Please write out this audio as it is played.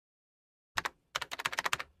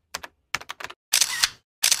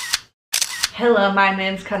Hello, my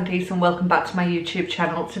name's Candice and welcome back to my YouTube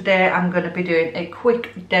channel. Today I'm going to be doing a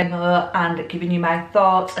quick demo and giving you my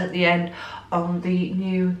thoughts at the end on the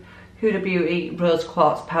new Huda Beauty Rose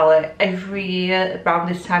Quartz palette. Every year around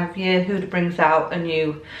this time of year, Huda brings out a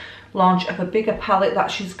new launch of a bigger palette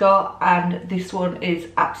that she's got, and this one is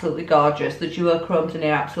absolutely gorgeous. The duochromes in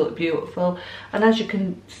here are absolutely beautiful, and as you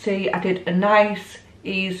can see, I did a nice,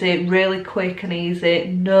 easy, really quick and easy,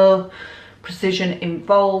 no precision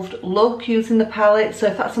involved look using the palette. So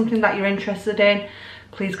if that's something that you're interested in,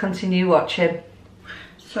 please continue watching.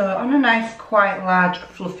 So on a nice quite large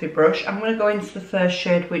fluffy brush, I'm going to go into the first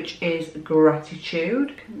shade, which is Gratitude.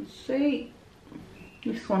 You can see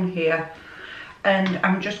this one here, and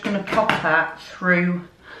I'm just going to pop that through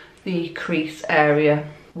the crease area.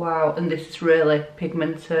 Wow, and this is really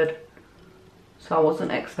pigmented, so I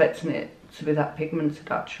wasn't expecting it to be that pigmented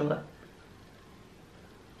actually.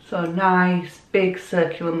 So nice big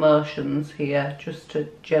circular motions here just to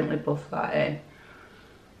gently buff that in.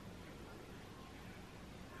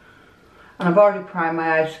 And I've already primed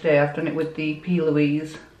my eyes today. I've done it with the P.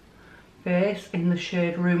 Louise base in the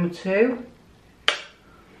shade Rumour 2.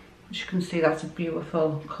 As you can see, that's a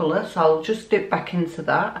beautiful colour, so I'll just dip back into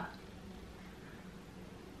that.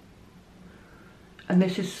 And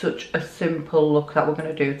this is such a simple look that we're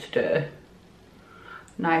going to do today.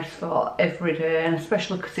 Nice for every day, and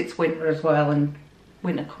especially because it's winter as well, and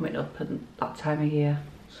winter coming up and that time of year.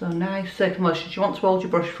 So nice circular motions. You want to hold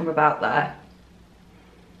your brush from about there.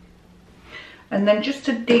 And then just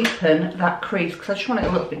to deepen that crease, because I just want it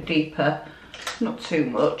a little bit deeper, not too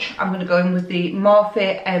much, I'm going to go in with the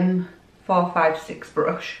Morphe M456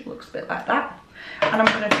 brush. It looks a bit like that. And I'm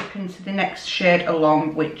going to dip into the next shade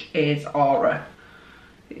along, which is Aura.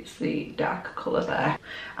 It's the dark colour there.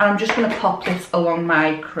 And I'm just going to pop this along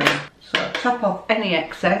my cream. So top off any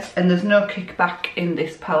excess, and there's no kickback in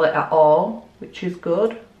this palette at all, which is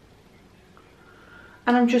good.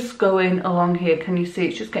 And I'm just going along here. Can you see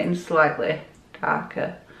it's just getting slightly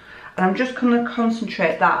darker? And I'm just going to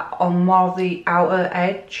concentrate that on more of the outer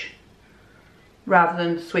edge rather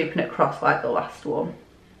than sweeping it across like the last one.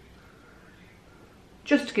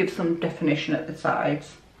 Just to give some definition at the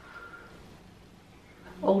sides.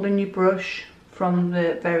 Holding your brush from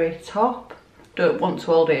the very top. Don't want to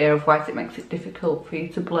hold it here, otherwise it makes it difficult for you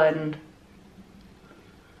to blend.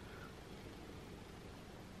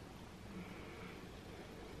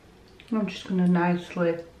 And I'm just going to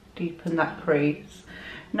nicely deepen that crease.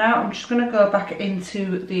 Now I'm just going to go back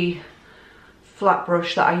into the flat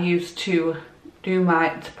brush that I used to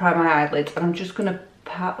prime my eyelids, and I'm just going to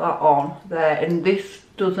pat that on there. And this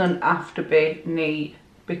doesn't have to be neat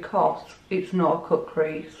because it's not a cut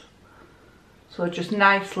crease, so just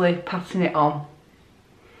nicely patting it on,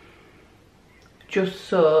 just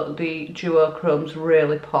so the duochromes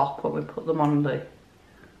really pop when we put them on the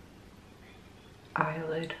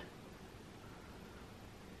eyelid.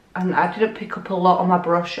 And I didn't pick up a lot on my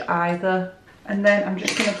brush either. And then I'm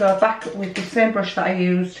just going to go back with the same brush that I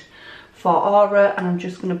used for Aura, and I'm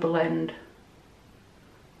just going to blend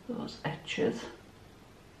those edges.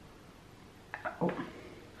 Oh.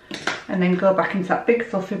 And then go back into that big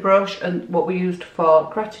fluffy brush, and what we used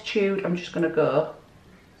for Gratitude, I'm just going to go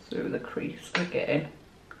through the crease again,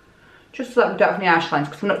 just so that we don't have any harsh lines,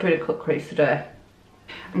 because I'm not doing a cut crease today.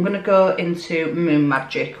 I'm going to go into Moon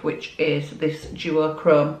Magic, which is this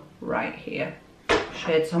duochrome right here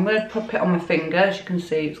shade. So I'm going to pop it on my finger. As you can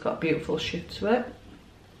see, it's got a beautiful shift to it,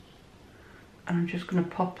 and I'm just going to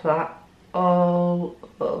pop that all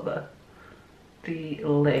over the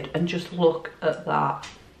lid, and just look at that.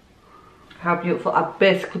 How beautiful. I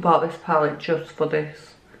basically bought this palette just for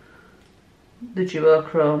this, the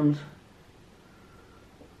duochromes.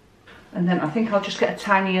 And then I think I'll just get a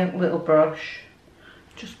tiny little brush,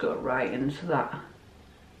 just go right into that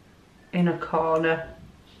inner corner.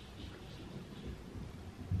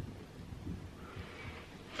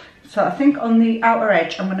 So I think on the outer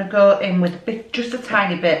edge I'm going to go in with just a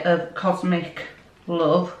tiny bit of Cosmic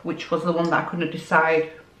Love, which was the one that I couldn't decide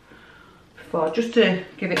before, just to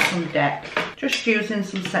give it some depth. Just using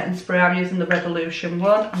some setting spray. I'm using the Revolution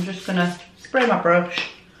one. I'm just going to spray my brush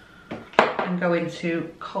and go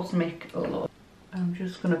into Cosmic Love. I'm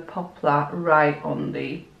just going to pop that right on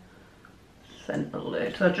the centre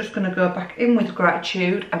lid. So I'm just going to go back in with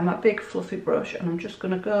Gratitude and my big fluffy brush, and I'm just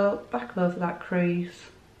going to go back over that crease,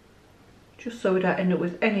 just so we don't end up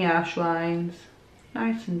with any harsh lines.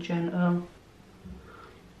 Nice and gentle.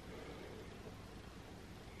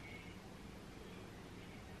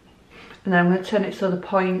 And then I'm going to turn it so the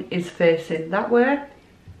point is facing that way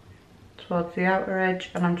towards the outer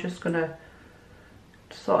edge, and I'm just going to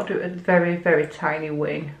sort of do a very, very tiny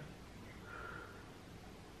wing.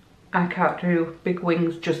 I can't do big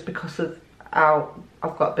wings just because of how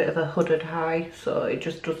I've got a bit of a hooded eye, so it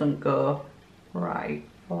just doesn't go right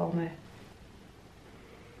for me.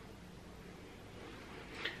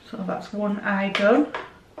 So that's one eye done.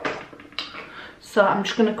 So I'm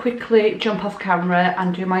just going to quickly jump off camera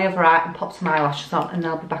and do my other eye and pop some eyelashes on, and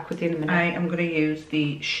I'll be back with you in a minute. I am going to use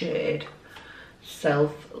the shade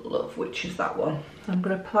Self Love, which is that one. I'm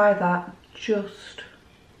going to apply that just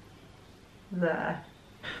there.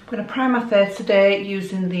 I'm going to prime my face today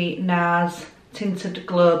using the NARS Tinted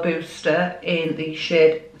Glow Booster in the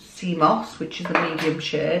shade Sea Moss, which is a medium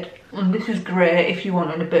shade. And this is great if you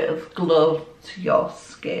want a bit of glow to your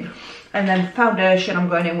skin. And then foundation, I'm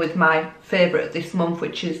going in with my favourite this month,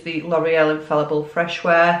 which is the L'Oreal Infallible Fresh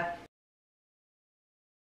Wear.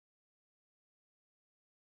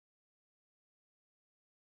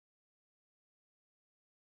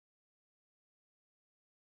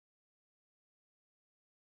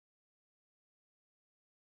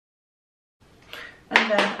 And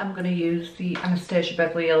then I'm going to use the Anastasia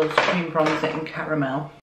Beverly Hills Cream Bronzer in Caramel.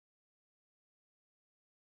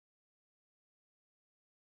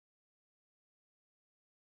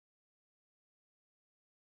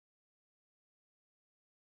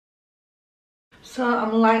 So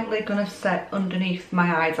I'm lightly going to set underneath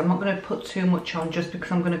my eyes. I'm not going to put too much on just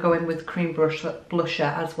because I'm going to go in with cream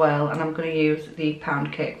blusher as well, and I'm going to use the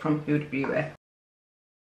Pound Cake from Huda Beauty.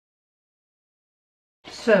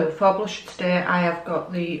 So for blusher today I have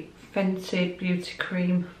got the Fenty Beauty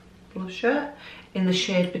Cream blusher in the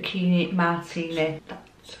shade Bikini Martini,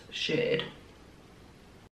 that shade.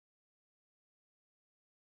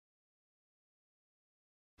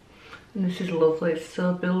 And this is lovely, it's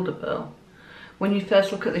so buildable. When you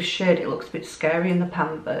first look at this shade it looks a bit scary in the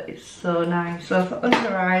pan, but it's so nice. So for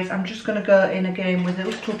under eyes I'm just going to go in again with a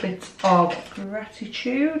little bit of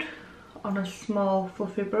Gratitude on a small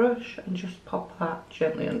fluffy brush and just pop that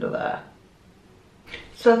gently under there.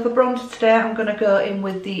 So for bronzer today I'm going to go in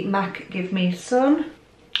with the MAC Give Me Sun,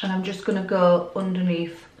 and I'm just going to go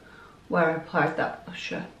underneath where I applied that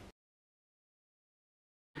blusher.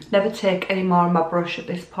 Never take any more on my brush at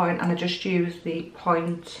this point, and I just use the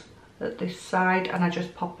point at this side and I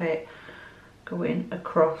just pop it going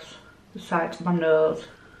across the sides of my nose.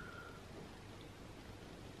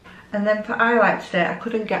 And then for highlight today, I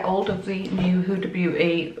couldn't get hold of the new Huda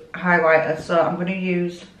Beauty highlighter, so I'm going to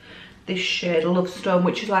use this shade Love Stone,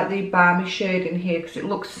 which is like the balmy shade in here because it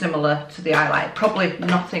looks similar to the highlighter. Probably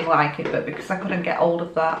nothing like it, but because I couldn't get hold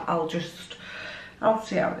of that, I'll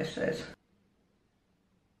see how this is.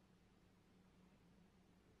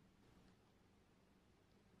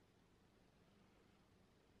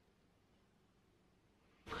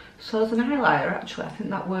 So as an highlighter, actually, I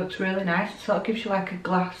think that works really nice. It sort of gives you like a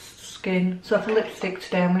glass skin. So for lipstick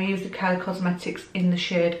today, I'm going to use the Kylie Cosmetics in the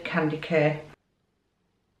shade Candy K.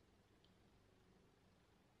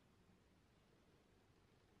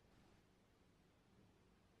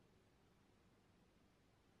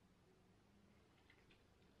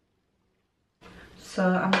 So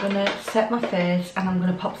I'm going to set my face and I'm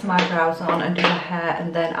going to pop some eyebrows on and do my hair,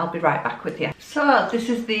 and then I'll be right back with you. So this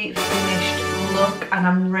is the finished look and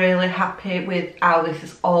I'm really happy with how this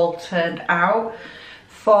has all turned out.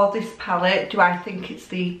 For this palette, do I think it's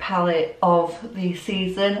the palette of the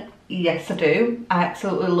season? Yes, I do. I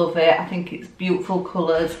absolutely love it. I think it's beautiful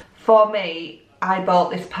colours. For me, I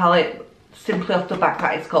bought this palette simply off the back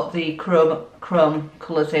that it's got the chrome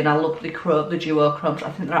colours in. I love the duochromes.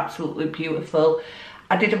 I think they're absolutely beautiful.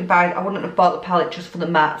 I wouldn't have bought the palette just for the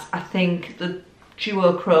mattes. I think the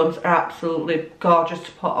duochromes are absolutely gorgeous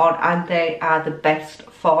to put on, and they are the best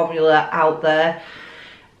formula out there.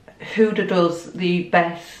 Huda does the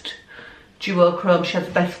best duochrome. She has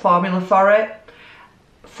the best formula for it.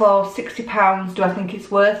 For £60, do I think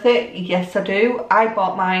it's worth it? Yes, I do. I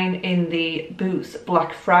bought mine in the Boots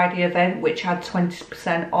Black Friday event, which had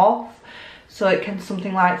 20% off. So it came to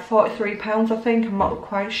something like £43, I think. I'm not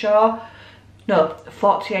quite sure. No,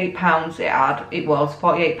 £48 it was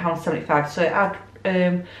 £48.75. So it had,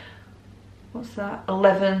 what's that?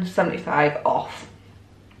 £11.75 off.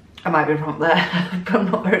 I might be wrong there.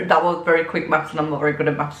 That was very quick maths and I'm not very good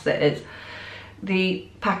at maths, it is. The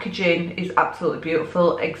packaging is absolutely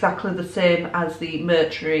beautiful, exactly the same as the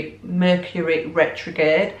Mercury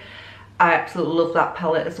Retrograde. I absolutely love that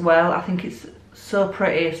palette as well. I think it's so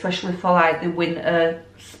pretty, especially for like the winter,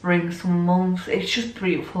 spring, summer months. It's just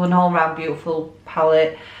beautiful, an all-round beautiful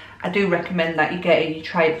palette. I do recommend that you get it, you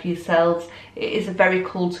try it for yourselves. It is a very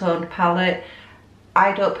cool toned palette.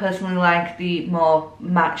 I don't personally like the more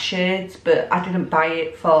matte shades, but I didn't buy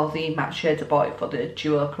it for the matte shades, I bought it for the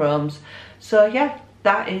duochromes. So yeah,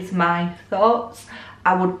 that is my thoughts.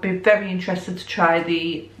 I would be very interested to try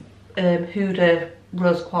the Huda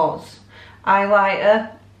Rose Quartz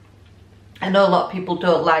highlighter. I know a lot of people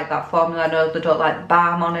don't like that formula. I know they don't like the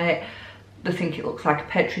balm on it. They think it looks like a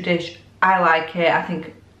petri dish. I like it. I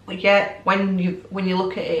think, yeah, when you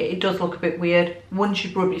look at it, it does look a bit weird. Once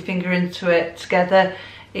you rub your finger into it together,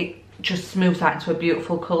 it just smooths out into a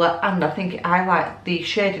beautiful colour. And I think I like the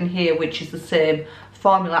shade in here, which is the same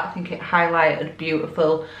formula. I think it highlighted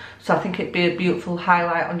beautiful. So I think it'd be a beautiful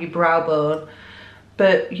highlight on your brow bone.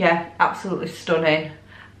 But yeah, absolutely stunning.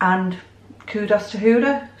 And kudos to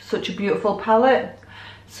Huda, such a beautiful palette.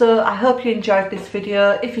 So I hope you enjoyed this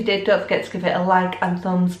video. If you did, don't forget to give it a like and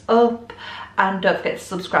thumbs up. And don't forget to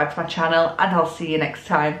subscribe to my channel, and I'll see you next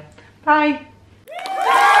time. Bye.